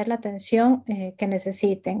 puedan tener la atención que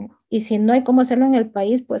necesiten. Y si no hay cómo hacerlo en el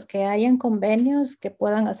país, pues que hayan convenios que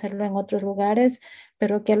puedan hacerlo en otros lugares,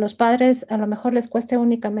 pero que a los padres a lo mejor les cueste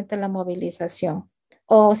únicamente la movilización.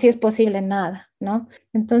 O si es posible, nada, ¿no?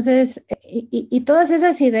 Entonces, y todas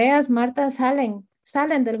esas ideas, Marta, salen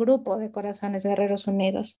del grupo de Corazones Guerreros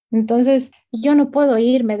Unidos. Entonces, yo no puedo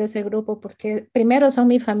irme de ese grupo porque primero son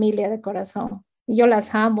mi familia de corazón. Yo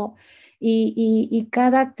las amo y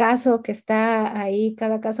cada caso que está ahí,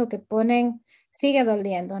 cada caso que ponen, sigue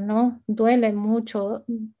doliendo, ¿no? Duele mucho.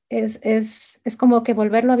 es como que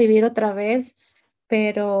volverlo a vivir otra vez,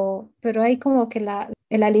 pero hay como que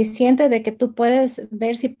el aliciente de que tú puedes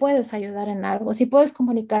ver si puedes ayudar en algo, si puedes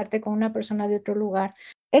comunicarte con una persona de otro lugar.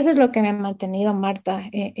 Eso es lo que me ha mantenido, Marta,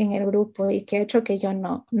 en el grupo y que ha hecho que yo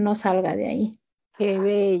no salga de ahí. Qué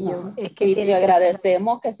bello, No, es que y te tiene que ser.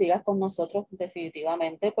 agradecemos que sigas con nosotros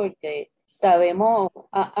definitivamente porque sabemos,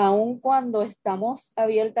 aun cuando estamos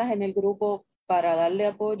abiertas en el grupo para darle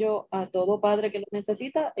apoyo a todo padre que lo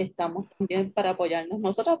necesita, estamos también para apoyarnos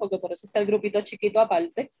nosotras, porque por eso está el grupito chiquito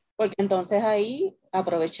aparte, porque entonces ahí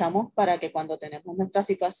aprovechamos para que cuando tenemos nuestras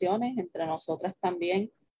situaciones, entre nosotras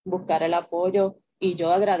también, buscar el apoyo. Y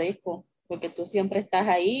yo agradezco, porque tú siempre estás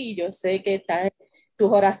ahí y yo sé que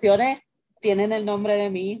tus oraciones tienen el nombre de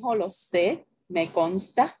mi hijo, lo sé, me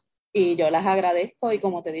consta y yo las agradezco y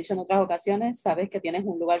como te he dicho en otras ocasiones, sabes que tienes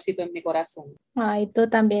un lugarcito en mi corazón. Ay, tú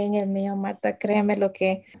también, el mío, Marta, créeme lo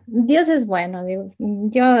que Dios es bueno, Dios.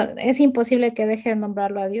 Es imposible que deje de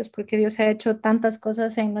nombrarlo a Dios porque Dios ha hecho tantas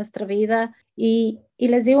cosas en nuestra vida y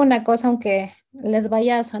les digo una cosa, aunque les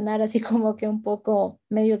vaya a sonar así como que un poco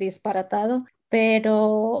medio disparatado,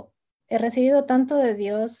 pero he recibido tanto de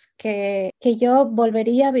Dios que yo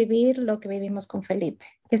volvería a vivir lo que vivimos con Felipe.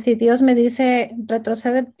 Que si Dios me dice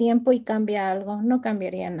retrocede el tiempo y cambia algo, no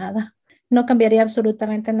cambiaría nada. No cambiaría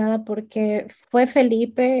absolutamente nada porque fue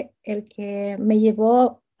Felipe el que me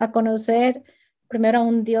llevó a conocer primero a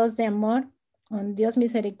un Dios de amor, un Dios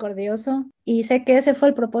misericordioso, y sé que ese fue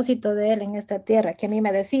el propósito de él en esta tierra, que a mí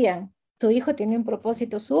me decían, tu hijo tiene un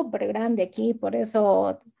propósito súper grande aquí, por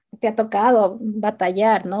eso te ha tocado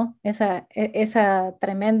batallar, ¿no? Esa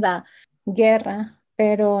tremenda guerra.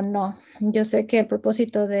 Pero no, yo sé que el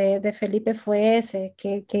propósito de Felipe fue ese,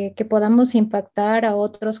 que podamos impactar a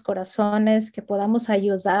otros corazones, que podamos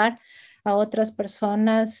ayudar a otras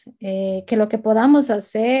personas, que lo que podamos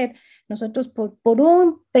hacer nosotros por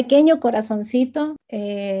un pequeño corazoncito,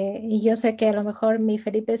 y yo sé que a lo mejor mi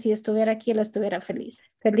Felipe si estuviera aquí, él estuviera feliz,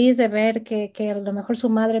 feliz de ver que a lo mejor su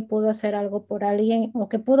madre pudo hacer algo por alguien o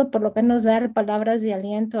que pudo por lo menos dar palabras de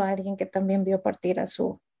aliento a alguien que también vio partir a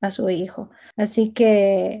su hijo. Así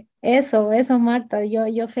que eso, Marta,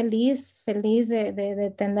 yo feliz, feliz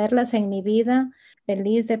de tenerlas en mi vida,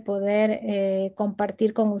 feliz de poder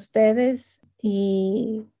compartir con ustedes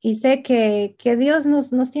y sé que Dios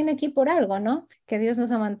nos tiene aquí por algo, ¿no? Que Dios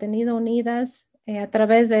nos ha mantenido unidas a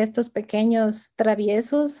través de estos pequeños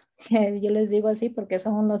traviesos, que yo les digo así porque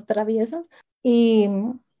son unos traviesos, y,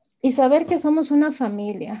 y saber que somos una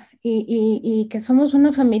familia y que somos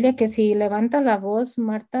una familia que si levanta la voz,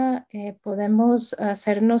 Marta, podemos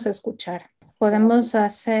hacernos escuchar, Eso es así. podemos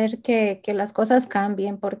hacer que las cosas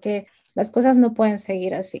cambien porque las cosas no pueden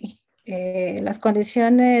seguir así. Las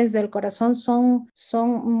condiciones del corazón son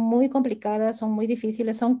muy complicadas, son muy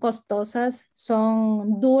difíciles, son costosas,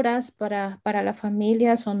 son duras para la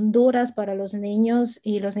familia, son duras para los niños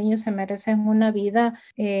y los niños se merecen una vida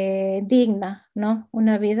digna, ¿no?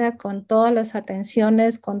 Una vida con todas las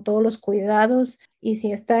atenciones, con todos los cuidados y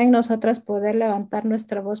si está en nosotras poder levantar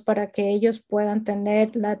nuestra voz para que ellos puedan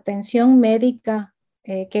tener la atención médica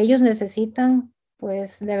que ellos necesitan,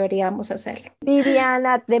 pues deberíamos hacerlo.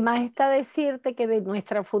 Viviana, además está decirte que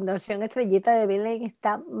nuestra Fundación Estrellita de Belén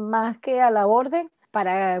está más que a la orden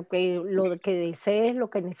para que lo que desees,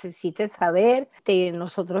 lo que necesites saber.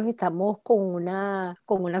 Nosotros estamos con una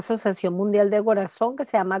asociación mundial de corazón que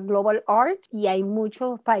se llama Global Art y hay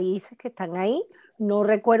muchos países que están ahí. No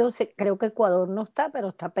recuerdo, creo que Ecuador no está, pero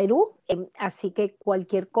está Perú. Así que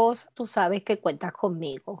cualquier cosa, tú sabes que cuentas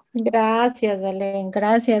conmigo. Gracias, Belén,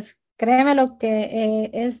 gracias. Créeme lo que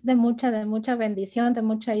es de mucha bendición, de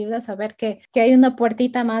mucha ayuda saber que hay una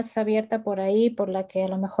puertita más abierta por ahí por la que a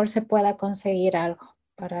lo mejor se pueda conseguir algo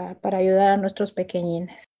para ayudar a nuestros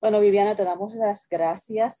pequeñines. Bueno, Viviana, te damos las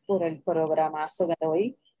gracias por el programazo de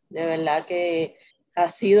hoy. De verdad que ha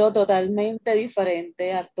sido totalmente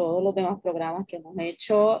diferente a todos los demás programas que hemos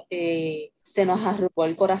hecho. Se nos arrugó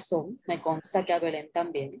el corazón, me consta que a Belén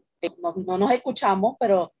también. No nos escuchamos,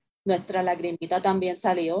 pero nuestra lagrimita también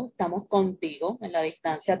salió. Estamos contigo, en la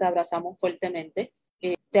distancia te abrazamos fuertemente.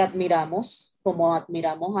 Te admiramos como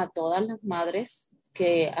admiramos a todas las madres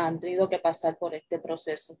que han tenido que pasar por este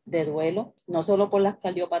proceso de duelo, no solo por las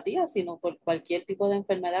cardiopatías, sino por cualquier tipo de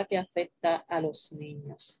enfermedad que afecta a los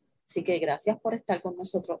niños. Así que gracias por estar con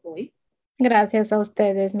nosotros hoy. Gracias a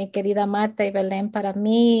ustedes, mi querida Marta y Belén. Para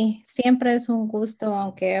mí siempre es un gusto,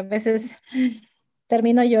 aunque a veces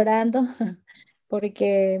termino llorando,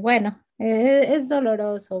 porque bueno, Es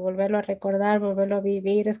doloroso volverlo a recordar, volverlo a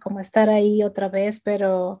vivir, es como estar ahí otra vez,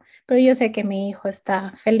 pero yo sé que mi hijo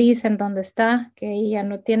está feliz en donde está, que ella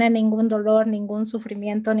no tiene ningún dolor, ningún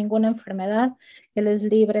sufrimiento, ninguna enfermedad, él es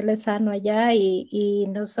libre, él es sano allá y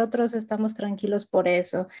nosotros estamos tranquilos por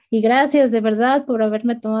eso. Y gracias de verdad por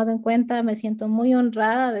haberme tomado en cuenta, me siento muy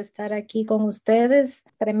honrada de estar aquí con ustedes,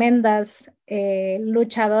 tremendas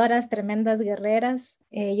luchadoras, tremendas guerreras.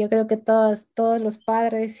 Yo creo que todos los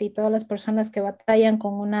padres y todas las personas que batallan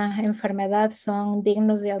con una enfermedad son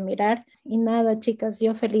dignos de admirar. Y nada, chicas,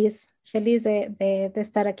 yo feliz de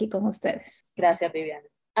estar aquí con ustedes. Gracias, Viviana.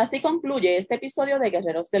 Así concluye este episodio de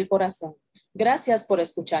Guerreros del Corazón. Gracias por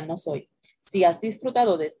escucharnos hoy. Si has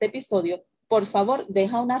disfrutado de este episodio, por favor,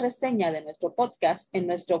 deja una reseña de nuestro podcast en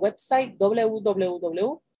nuestro website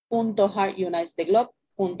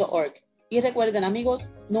www.heartunitestheglobe.org. Y recuerden, amigos,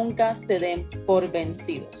 nunca se den por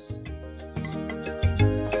vencidos.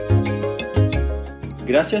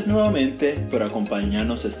 Gracias nuevamente por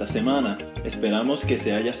acompañarnos esta semana. Esperamos que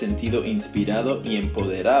se haya sentido inspirado y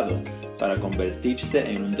empoderado para convertirse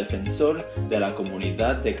en un defensor de la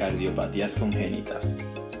comunidad de cardiopatías congénitas.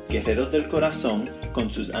 Guerreros del Corazón,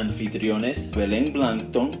 con sus anfitriones Belén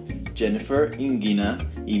Blancton, Jennifer Inguina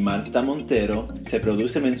y Marta Montero, se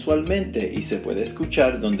produce mensualmente y se puede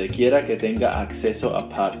escuchar donde quiera que tenga acceso a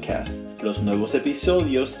podcast. Los nuevos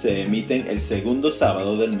episodios se emiten el segundo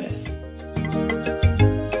sábado del mes.